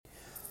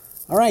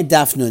All right,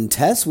 Daf Nun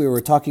Tes. We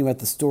were talking about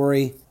the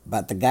story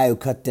about the guy who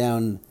cut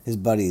down his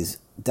buddy's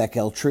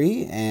dekel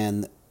tree,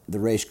 and the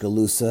Reish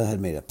Galusa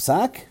had made a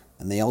psak,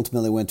 and they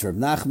ultimately went to Reb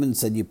Nachman and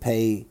said you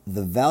pay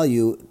the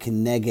value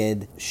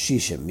keneged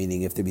shishim,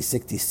 meaning if there be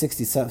 60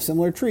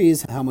 similar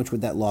trees, how much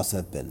would that loss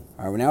have been?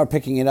 All right, now we're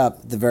picking it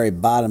up at the very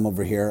bottom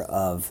over here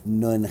of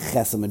Nun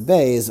Chesamid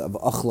Beis of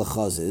Achla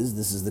Chazes.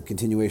 This is the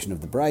continuation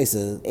of the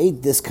Brisa.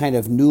 Ate this kind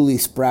of newly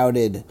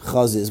sprouted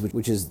chazes,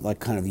 which is like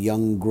kind of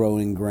young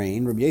growing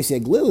grain. Rabbi Yossi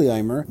Glili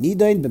Eimer,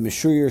 Nidain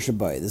b'Meshur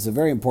Shabai. This is a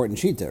very important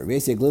shita. Rabbi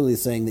Yossi Glili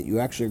is saying that you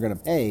actually are going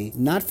to pay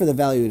not for the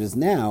value it is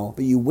now,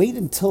 but you wait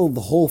until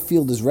the whole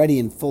field is ready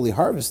and fully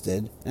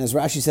harvested. And as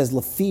Rashi says,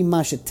 Lafi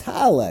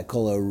mashetala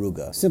kol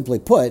aruga. Simply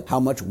put,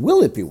 how much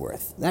will it be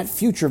worth? That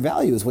future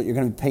value is what you're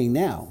going to be paying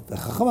now. The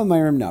Chacham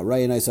Mayrim now,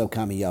 Raya Naisav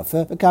Kami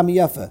Yafa, the Kami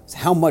Yafa. So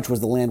how much was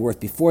the land worth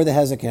before the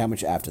Hezek and how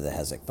much after the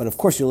Hezek? But of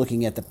course, you're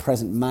looking at the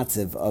present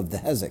matziv of the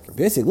Hezek.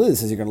 Basically, this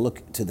says you're going to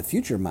look to the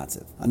future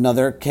matziv.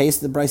 Another case,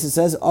 the Brisa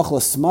says,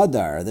 Ochla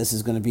Smadar. This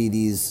is going to be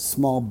these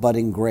small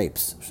budding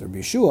grapes. So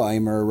Yeshua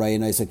Aimer Raya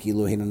Naisa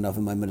Kilu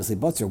Hinanavim Maimedasli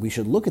Butzer. We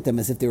should look at them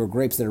as if they were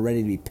grapes that are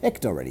ready to be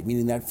picked already,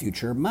 meaning that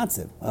future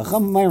matziv.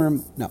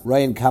 No,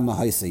 Ryan Kama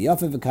Haisa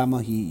Yafa v'Kama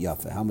Hi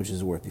Yafa. How much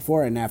is it worth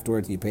before and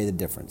afterwards? You pay the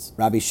difference.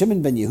 Rabbi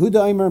Shimon ben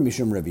Yehuda Aimer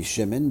Mishum Rabbi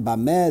Shimon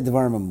Bameh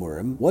Dvarim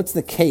Amurim. What's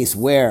the case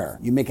where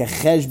you make a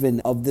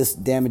cheshbon of this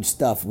damaged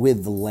stuff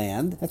with the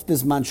land? That's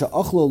bisman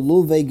she'ochlo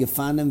lulvei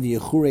gefanim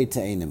v'yechure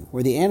te'enim,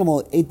 where the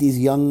animal ate these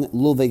young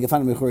lulvei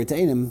gefanim v'yechure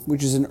te'enim,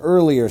 which is an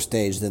earlier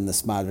stage than the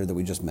smadr that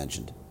we just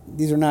mentioned.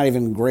 These are not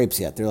even grapes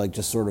yet; they're like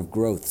just sort of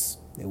growths.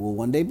 They will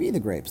one day be the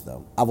grapes,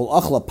 though. Avul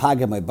achla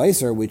paga my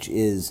beiser, which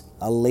is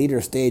a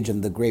later stage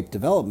in the grape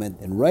development,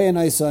 and Raya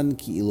Naisan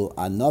ki'ilu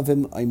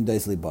anavim aim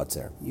daisli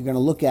batzer. You're going to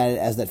look at it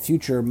as that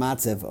future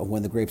matzev of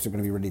when the grapes are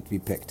going to be ready to be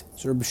picked.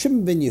 So Rabbi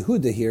Shimon ben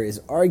Yehuda here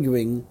is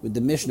arguing with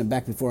the Mishnah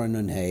back before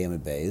Nun Hey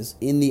Amid Beis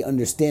in the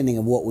understanding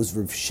of what was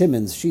Rav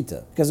Shimon's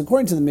shita. Because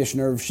according to the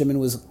Mishnah, Rav Shimon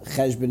was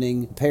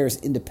cheshboning pears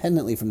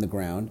independently from the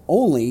ground,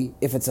 only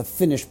if it's a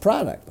finished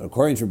product. But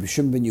according to Rabbi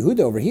Shimon ben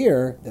Yehuda over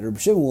here, that Rabbi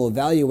Shimon will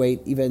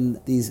evaluate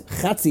even these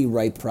chatzi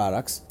ripe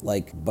products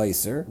like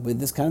beiser with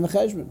this kind of a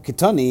cheshbon.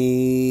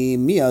 Kitani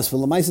mias for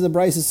Lamaisa, the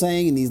Bryce is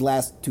saying in these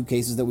last two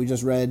cases that we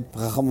just read,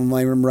 how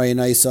much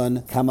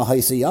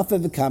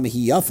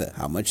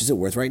is it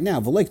worth right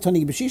now? But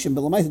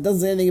Lamaisa doesn't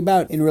say anything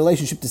about in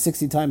relationship to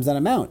 60 times that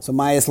amount. So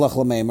Mayas lach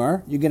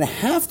lameimar, you're going to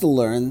have to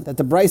learn that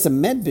the Bryce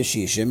meant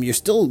b'shishim. You're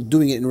still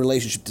doing it in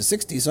relationship to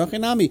 60. So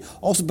Achinami,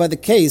 also by the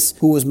case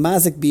who was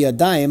mazik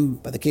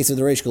biyadayim, by the case of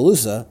the Reish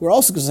Galusa, we're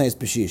also going to say it's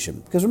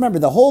b'shishim. Because remember,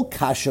 the whole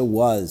kasha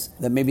was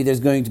that maybe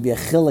there's going to be a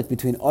chilik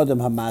between Adam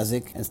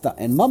Hamazik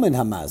and Mammon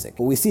Hamazik.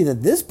 But we see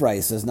that this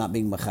brisa is not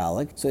being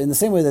machalik. So in the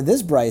same way that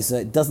this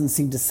brisa doesn't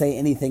seem to say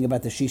anything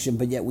about the shishim,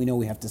 but yet we know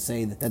we have to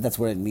say that that's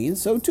what it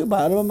means. So too,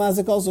 Adam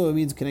Hamazik also it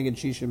means keneged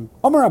shishim.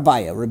 Omar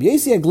Abaya, Rabbi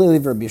Yossi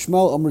Glili, Rabbi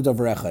Yishmael, Omer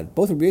Dover Echad.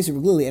 Both Rabbi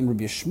Yossi Glili and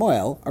Rabbi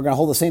Yishmael are going to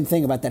hold the same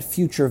thing about that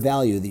future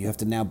value that you have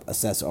to now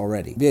assess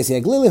already. Rabbi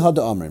Yossi Glili Hada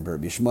Omer, but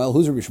Rabbi Yishmael,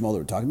 who's Rabbi Yishmael that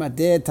we're talking about?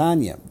 De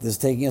Tanya. This is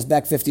taking us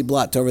back 50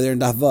 blot over there in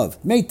Daf Vav.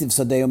 Meitiv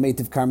Sadeo,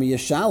 Meitiv Karmi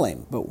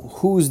Yashalem. But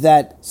who's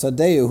that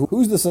Sadeu?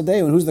 Who's the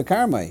Sadeu and who's the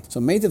Karmai? So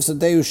Meitiv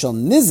Sadeu shall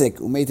nizik,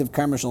 Umeitiv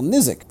Karma shall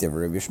nizik. Diver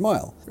Rabbi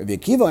Yishmael. Rabbi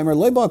Akiva, Emer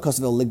Loiba,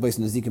 Kosavel Ligbais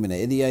Nazikim in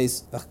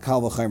Idiais,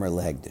 Vachkal Vachaimer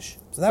Lehegdish.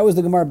 So that was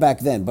the Gemara back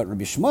then, but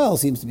Rabbi Shmuel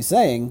seems to be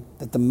saying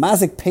that the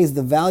mazik pays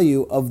the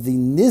value of the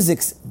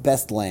nizik's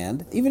best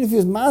land, even if he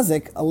was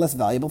mazik, a less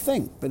valuable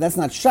thing. But that's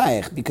not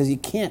shaykh, because you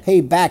can't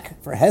pay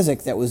back for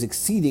hezek that was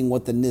exceeding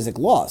what the nizik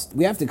lost.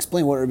 We have to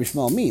explain what Rabbi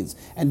Shmuel means.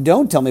 And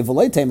don't tell me,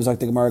 v'leitem is like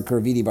the Gemara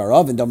Kurvidi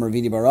Baravin, Dom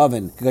Ravidi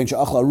Baravin, Kagain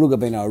Sha'achla Aruga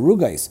Ben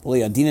Arugais,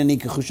 Adinani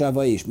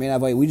Kechushavaish,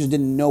 Meinavai. We just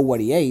didn't know what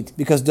he ate,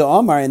 because the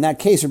Omar, in that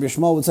case, Rabbi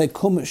Shmuel would say,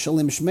 Kum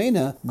Shalim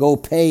Shmeina, go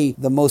pay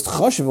the most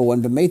chashuva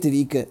one,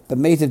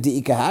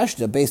 b'meitiv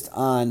based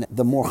on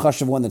the more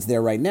chashuv one that's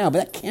there right now, but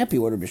that can't be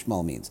what Rabbi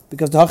Shmuel means,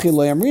 because the hachi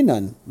lo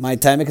yamrinan, my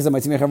time because of my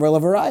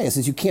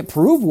since you can't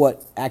prove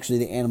what actually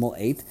the animal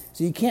ate,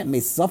 so you can't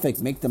make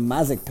suffix make the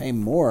mazik pay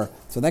more,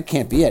 so that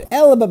can't be it.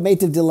 Ela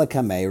b'meitiv dila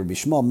kamei, Rabbi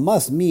Shmuel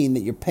must mean that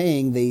you're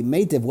paying the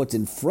meitiv what's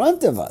in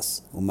front of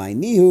us,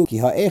 umaynihu ki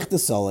ha'ech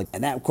desolik,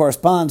 and that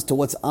corresponds to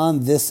what's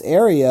on this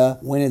area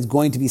when it's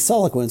going to be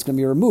solik, when it's going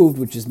to be removed,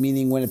 which is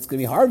meaning when it's going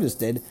to be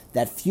harvested,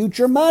 that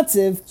future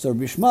matziv. So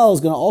Rabbi Shmuel is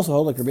going to also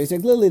hold like Rabbi Yossi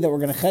Glili that we're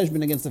going to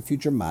cheshbon against the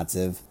future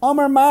matziv.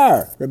 Amar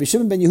Mar, Rabbi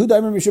Shimon ben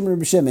Yehuda,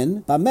 Rabbi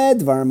Shimon,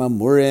 Bamed Dvarim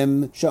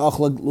Amurim,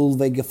 She'achla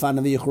Lulvei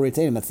Gefana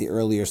v'Yechureteim. That's the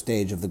earlier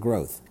stage of the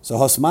growth. So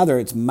Hosmadar,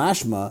 it's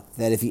mashma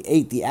that if he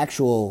ate the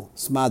actual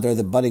smadar,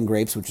 the budding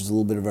grapes, which is a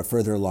little bit of a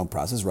further along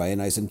process, right?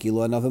 Nice and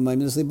kilo anavim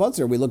maiminusly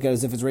butzer. We look at it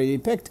as if it's ready to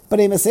be picked. But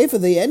Ema Sefer,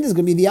 the end is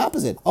going to be the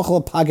opposite.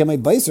 Achla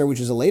Pagamay Beiser, which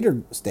is a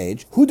later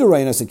stage. Who do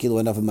Rainas and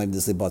kilo anavim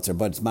maiminusly butzer?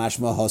 But it's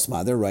mashma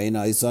Hosmadar,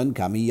 Rainas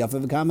Kami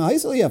Yafa v'Kama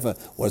Haisel Yafa.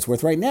 What it's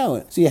worth right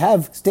now. So you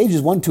have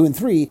stages 1, 2, and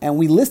 3, and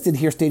we listed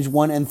here stage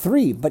 1 and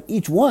 3, but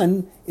each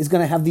one is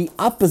going to have the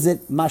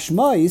opposite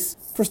mashmais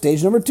for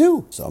stage number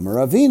 2. So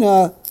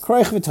Ravina,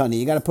 Kroich V'tani,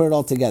 you got to put it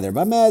all together.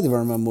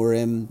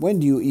 When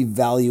do you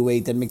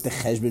evaluate and make the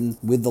cheshbon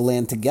with the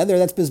land together?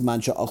 That's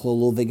bismancha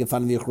achlolu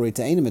vegefan v'yichroi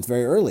ta'enim. It's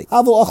very early.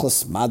 Avol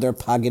achlas smader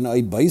pagin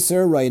oy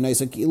beiser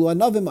raynaisa kilu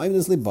anavim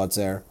aimnes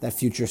libotzer. That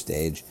future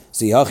stage.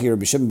 So Yachi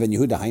Rabbi Shimon ben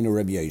Yehuda hainu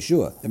Rabbi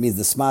Yeshua. That means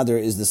the smader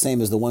is the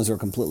same as the ones who are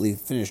completely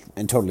finished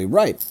and totally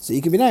ripe. So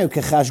you can be now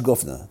kechash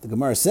gufna. The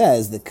Gemara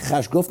says that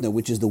kechash gufna,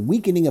 which is the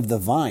weakening of the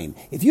vine.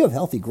 If you have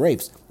healthy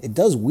grapes, it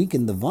does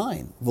weaken the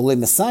vine. V'le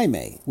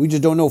mesaime. We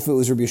just don't know if it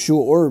was Rabbi Yeshua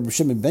or Rabbi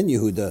Shimon ben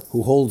Yehuda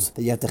who holds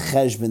that you have to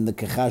cheshbon the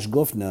kechash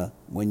gufna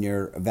when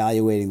you're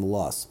evaluating the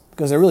loss.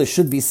 Because there really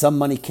should be some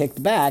money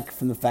kicked back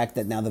from the fact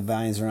that now the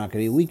vines are not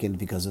going to be weakened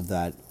because of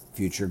that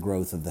future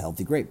growth of the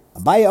healthy grape.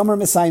 Abaye Amar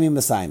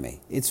Mesaime.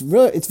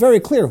 It's very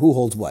clear who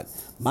holds what.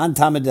 Man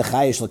Tamed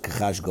Dechayish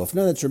L'Kechash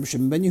Gofna. That's Rabbi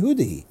Shimon ben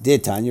Yehuda.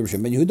 Did Tanya Rabbi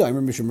Shimon ben Yehuda? I'm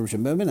Rabbi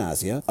Shimon ben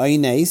Asya.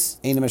 Aynes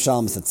Ein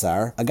Mashalem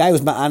Tzar. A guy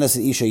who's ma'anas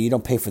and isha, you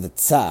don't pay for the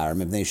tsar.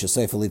 Mibnei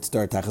Shasayf Elit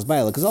Star Tachas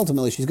Bayla, because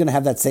ultimately she's going to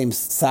have that same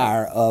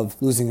tsar of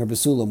losing her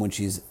basulam when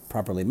she's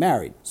properly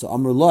married. So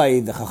Amr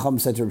Loi, the Chacham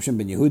said to Rabbi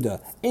Shimon ben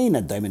Yehuda, Ein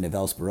a daimon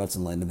nevelos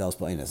b'rotzen lein nevelos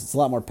b'aynes. It's a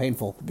lot more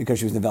painful because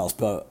she was nevelos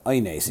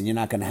b'aynes, and you're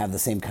not going to have the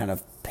same kind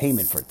of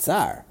payment for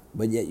tsar.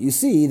 But yet you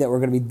see that we're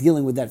going to be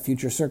dealing with that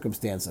future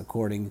circumstance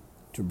according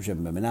to Rabbi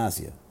Shimon ben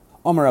Asya.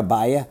 Omer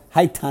Abaya,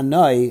 Hai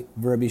Tanoi,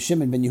 Rabbi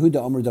Shimon ben Yehuda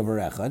Omer Dover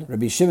Echad,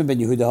 Rabbi Shimon ben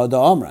Yehuda Hoda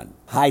Omran.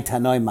 Hai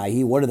Tanoi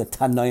Mahi, what are the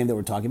Tanoim that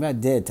we're talking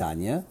about? De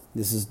Tanya.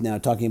 This is now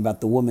talking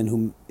about the woman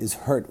who is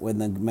hurt when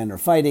the men are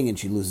fighting and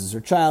she loses her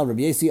child.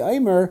 Rabbi Yesi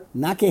Omer,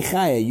 Nake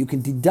Chaya, you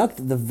can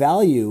deduct the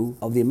value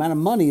of the amount of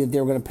money that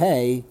they were going to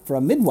pay for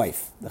a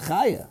midwife, the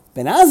Chaya.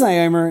 Ben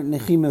Azai Omer,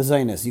 Nechim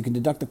Zainis, you can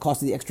deduct the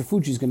cost of the extra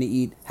food she's going to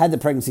eat. Had the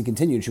pregnancy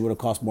continued, she would have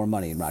cost more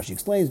money. And Rashi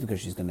explains because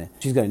she's going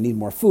to need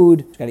more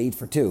food. She's got to eat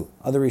for 2.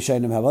 Other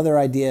Rishonim have other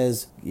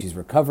ideas. She's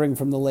recovering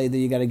from the labor.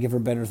 You got to give her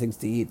better things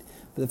to eat.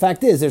 But the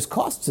fact is, there's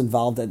costs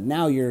involved that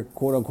now you're,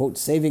 quote-unquote,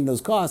 saving those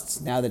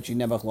costs now that she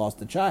never lost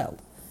the child.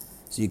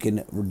 So you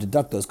can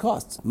deduct those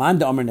costs. If you're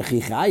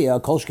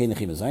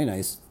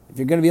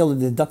going to be able to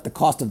deduct the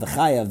cost of the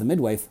chaya of the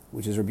midwife,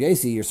 which is Rabbi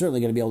Yasi, you're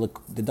certainly going to be able to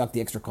deduct the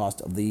extra cost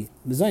of the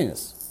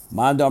mezainis.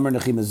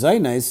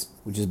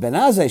 Which is Ben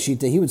Azai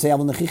Shita, he would say, but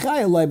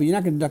you're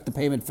not going to deduct the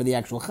payment for the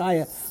actual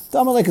chaya.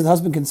 Like his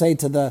husband can say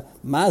to the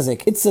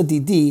mazik, it's a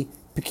didi,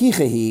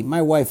 Pekichahi,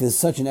 my wife is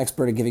such an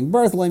expert at giving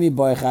birth,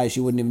 she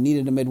wouldn't have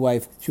needed a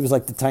midwife. She was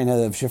like the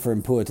taina of Shifra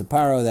and Pua to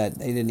Paro, that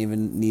they didn't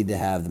even need to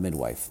have the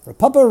midwife.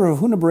 Papa Rav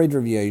Huna Bered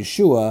Rav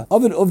Yeshua,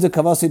 Ovid Uvda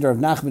Kavasidar of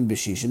Nachman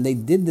Beshishim, they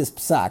did this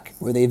psak,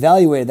 where they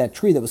evaluated that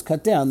tree that was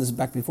cut down, this is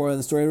back before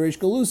the story of Reish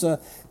Galusa,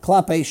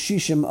 Klape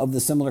Shishim of the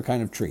similar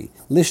kind of tree.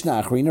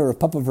 Lishna Achrina, Rav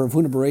Papa Rav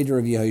Huna Bered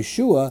Rav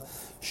Yeshua,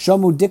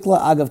 Shamu Dikla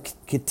Agav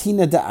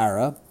Ketina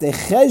Da'ara, they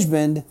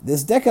cheshbend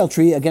this decal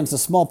tree against a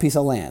small piece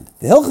of land.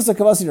 The Hilchas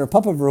HaKavasi are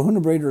Papa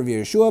Verhuna Breder of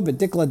Yeshua, but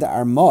Dikla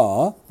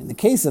Da'arma, in the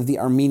case of the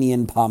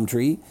Armenian palm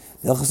tree,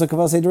 the Hilchas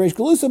HaKavasi Deresh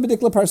Galusa, but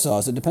Dikla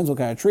Parsas. It depends what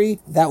kind of tree.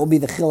 That will be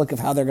the chilik of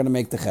how they're going to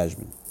make the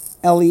cheshbon.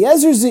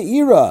 Eliezer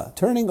Ze'ira,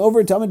 turning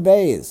over to Amid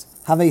Beis.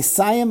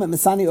 Havesayim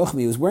Mesani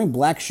Uchmi, he was wearing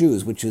black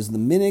shoes, which is the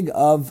minig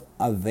of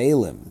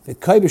Avelim.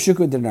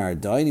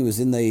 And he was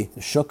in the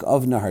shuk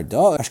of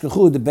Naharda.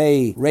 Ashkachu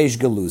debei Reish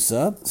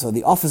Galusa. So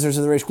the officers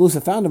of the Reish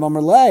Galusa found him.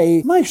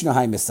 Amarlei,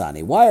 Maishnahai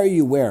Mesani. Why are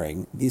you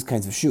wearing these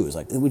kinds of shoes?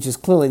 Which is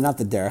clearly not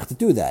the derech to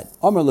do that.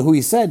 Amar Lahu,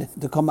 he said,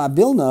 to come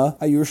Abilna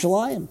a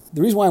Yerushalayim.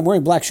 The reason why I'm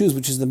wearing black shoes,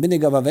 which is the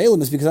minig of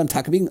Avelim, is because I'm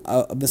takabing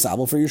a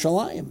misabel for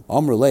Yerushalayim.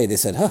 Amarlei, they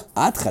said,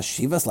 At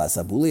chashivas la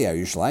sabuli a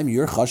Yerushalayim.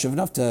 You're chashiv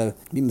enough to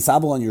be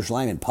misabel on Yerushalayim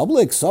in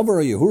public. Sober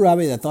or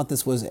Yehurabi that thought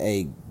this was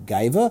a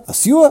gaiva,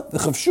 asua, the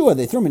chavshua,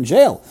 they threw him in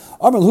jail.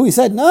 Amar Lahu, he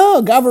said,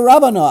 no, gavar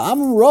rabana,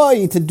 I'm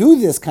roy to do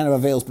this kind of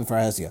avails before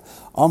Hesia.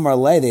 Amar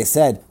Le, they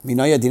said,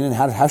 Minoya didn't,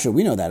 how should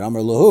we know that?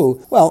 Amar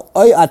Lahu, well,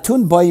 oy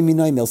atun boy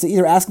minoy milsa,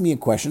 either ask me a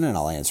question and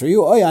I'll answer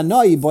you, oy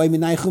anoi boy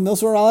minaychu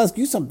milsa, or I'll ask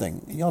you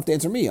something. You'll have to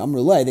answer me. Amar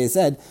Le, they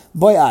said,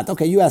 boy at,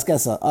 okay, you ask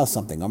us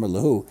something. Amar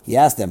Lahu, he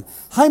asked them,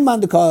 Hai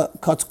man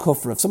cuts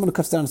kufra, if someone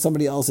cuts down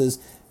somebody else's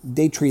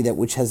date tree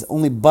which has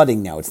only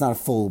budding now, it's not a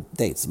full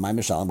dates. My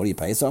mishalim, what do you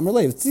pay? So I'm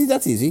related. See,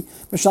 that's easy.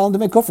 Mishalim to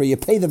make kufra. You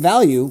pay the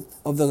value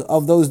of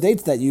those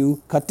dates that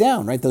you cut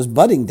down, right? Those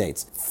budding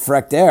dates.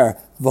 Frek there,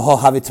 v'ho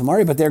havi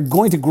tamari, but they're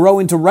going to grow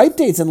into ripe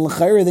dates, and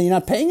l'chayre then you're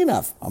not paying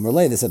enough. Amr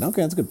Le, they said,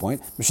 okay, that's a good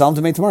point. Mishalim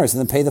to make tamari, so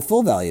then pay the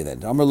full value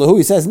then. Amr Lahu,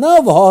 he says,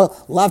 no, v'ho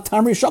lav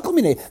tamri shakal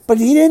mine, but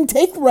he didn't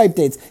take the ripe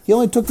dates. He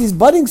only took these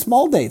budding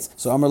small dates.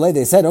 So Amr Le,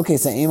 they said, okay,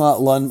 so ema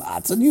lon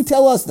atzon, you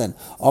tell us then.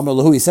 Amr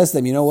Lahu, he says to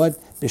them, you know what?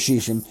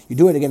 B'shishim, you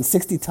do it again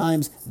 60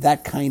 times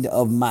that kind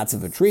of matz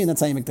of a tree, and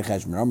that's how you make the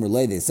cheshbon. Amr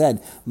Le, they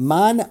said,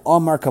 man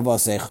Omar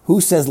kavasech, who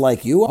says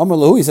like you? Amr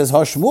Lahu, he says,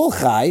 ha Shmuel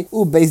chai,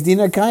 u beis din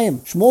kayim.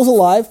 Shmuel's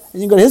alive,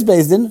 and you go to his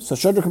beis din. So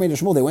Shadra Kamei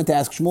to Shmuel, they went to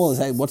ask Shmuel,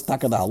 they said, what's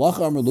taka the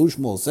halacha? Amr Lahu,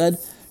 Shmuel said,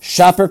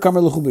 Shaper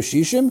Kamar Luchu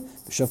B'Shishim,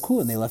 B'Shavku,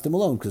 and they left him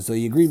alone, because so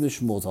he agreed with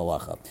Shmuel's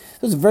halacha.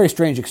 It was a very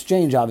strange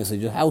exchange, obviously.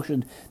 Just how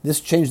should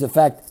this change the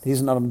fact that he's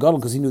an Adam Gadol,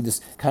 because he knew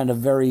this kind of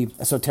very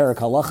esoteric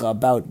halacha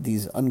about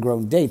these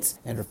ungrown dates.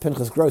 And Rav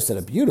Pinchas Gross said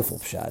a beautiful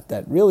pshat,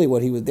 that really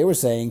what they were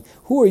saying,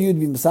 who are you to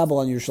be misabel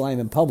on Yerushalayim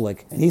in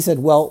public? And he said,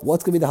 well,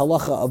 what's going to be the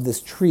halacha of this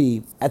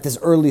tree at this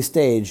early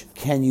stage?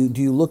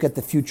 Do you look at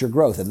the future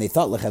growth? And they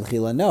thought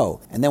lechatchila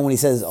no. And then when he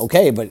says,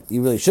 okay, but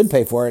you really should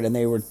pay for it, and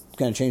they were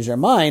going to change their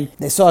mind,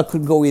 they saw it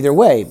could go either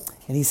way.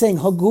 And he's saying,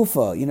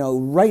 Hagufa,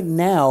 right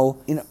now,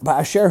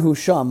 Ba'asher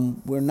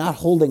Husham, we're not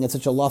holding at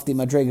such a lofty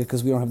madrega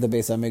because we don't have the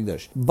Beis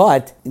HaMikdash.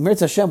 But, in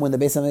Mirz Hashem, when the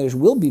Beis HaMikdash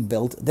will be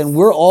built, then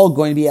we're all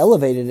going to be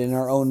elevated in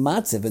our own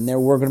matziv, and there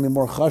we're going to be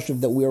more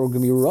chashuv that we are going to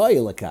be roy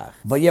lekach.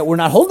 But yet, we're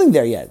not holding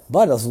there yet.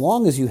 But as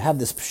long as you have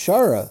this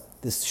pshara,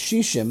 this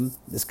shishim,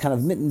 this kind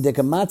of mitten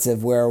dika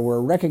matziv, where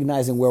we're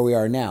recognizing where we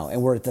are now,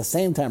 and we're at the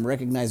same time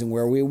recognizing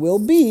where we will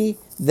be,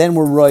 then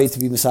we're right to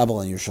be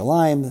misabel in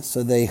Yerushalayim.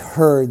 So they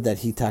heard that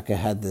Hitaka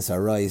had this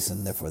arais,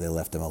 and therefore they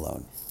left him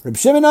alone. Reb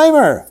Shimon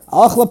Aimer,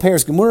 Achla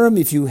Peres Gemurim,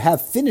 if you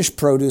have finished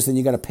produce, then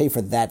you got to pay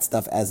for that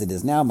stuff as it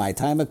is now. My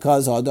time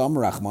because Adam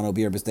Rachmano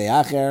Bir B'Stei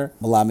Acher,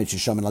 Malamit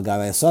Shishamin Al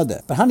Gavi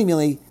Asada. But Hani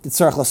Mili, it's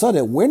Tzarech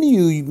Lasada. When are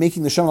you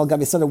making the Shaman Al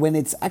Gavi Asada when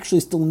it's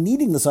actually still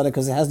needing the Sada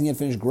because it hasn't yet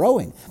finished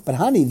growing? But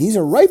Hani, these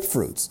are ripe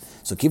fruits.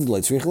 So Kiv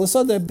D'Loi Tzrich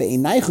Lasada,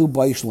 Be'inaichu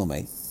B'Yish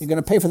Lumei. You're going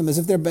to pay for them as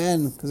if they're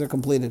ben, because they're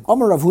completed.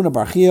 Amar Rav Huna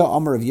Bar Chia,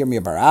 Amar Rav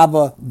Yirmiyah Bar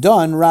Abba,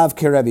 Done Rav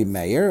Kerebi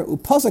Meir,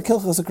 Upasa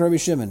Kilchas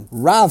Kerebi Shimon.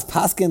 Rav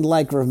paskined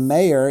like Rav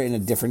Meir in a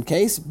different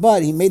case,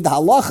 but he made the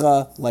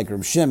halacha like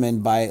Rav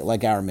Shimon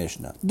like our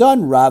Mishnah.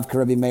 Done Rav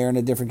Kerebi Meir in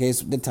a different case.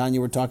 The Tanya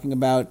we're talking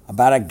about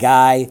a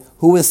guy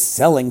who was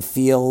selling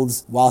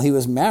fields while he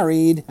was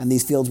married, and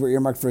these fields were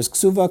earmarked for his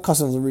ksuva.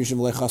 Kasav l'rishim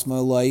le'chasma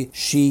eloi.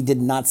 She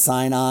did not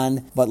sign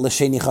on, but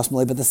l'sheni chasma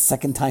eloi. But the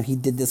second time he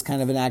did this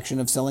kind of an action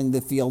of selling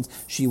the fields,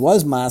 she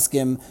was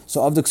maskim.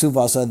 So of the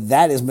ksuvasa,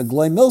 that is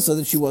megloi milsa,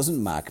 that she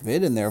wasn't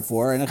makvid, and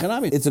therefore in a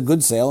chanami, it's a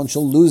good sale, and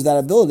she'll lose that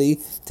ability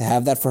to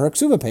have that for her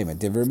ksuva payment.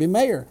 Divrei Rabbi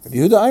Meir. Rabbi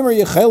Yehuda Aimer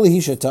yechel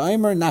hisha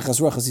ta'aimer nachas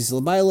ruachas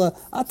yisel bayla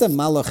atem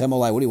malachem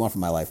olai. What do you want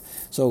from my life?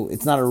 So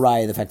it's not a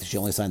raya, the fact that she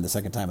only signed the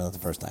second time and not the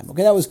first time.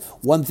 Okay, that was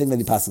one thing that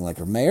he passing like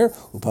Rav Meir.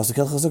 Who pasuk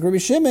hilchos Rabbi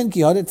Shimon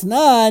ki hadet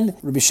tanan.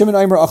 Rabbi Shimon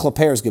Aimer achla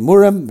peiros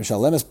gemurim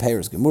mishalemes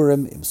peiros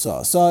gemurim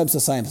imsa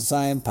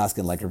sayim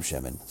paskin like Rabbi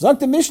Shimon. Zok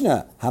the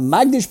Mishnah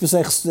hamagdish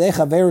b'sech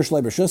chaverish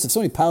lebershus. If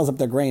somebody piles up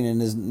their grain in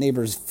his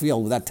neighbor's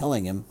field without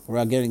telling him,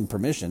 without getting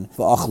permission,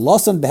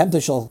 v'achlosan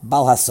behemta shel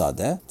bal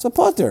hasadeh, it's a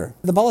potter.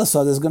 The bal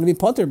hasadeh is going to be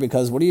potter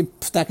because what are you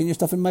stacking your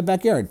stuff in my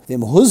backyard?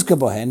 V'im huzka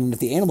bohen, and if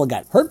the animal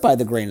got hurt by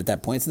the grain at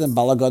that point, so then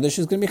bal hagadish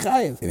is going to be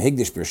chayiv. V'im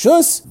higdish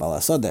b'rshus, bal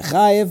hasadeh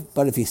chayiv.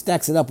 But if he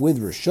stacks it up with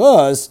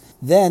rishus,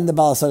 then the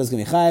bal hasadeh is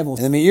going to be chayiv.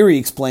 And the Meiri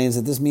explains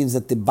that this means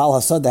that the bal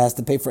hasadeh has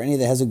to pay for any of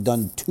the hezek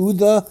done to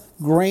the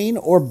grain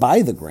or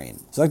by the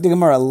grain. So like the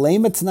Gemara,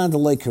 lema tanan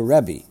delay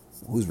kerebi.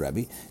 Who's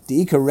Rebbe?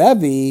 The Ika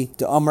Rebbe,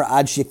 the Amr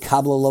Ad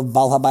Shekabla of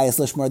Bal Habayas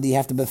Lishmar, do you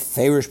have to be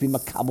fairish, be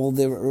makabel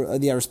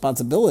the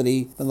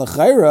responsibility? Then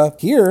L'chaira,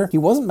 here, he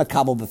wasn't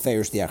makabel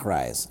befeirish the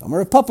achrayas.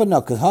 Amr Papa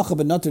no, because Hacha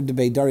Benotter de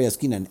Beidari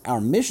Askina, and our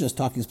mission is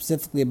talking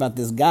specifically about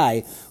this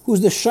guy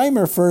who's the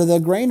shimer for the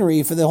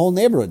granary for the whole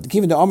neighborhood.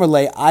 Even to Amr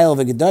Le Ayel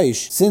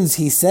V'Gedosh, since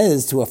he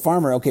says to a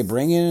farmer, okay,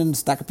 bring in and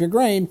stack up your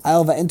grain,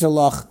 Ayel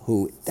V'Interloch,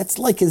 who, that's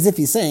like as if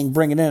he's saying,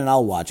 bring it in and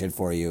I'll watch it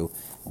for you.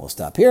 We'll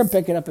stop here and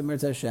pick it up at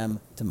Mirz Hashem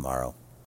tomorrow.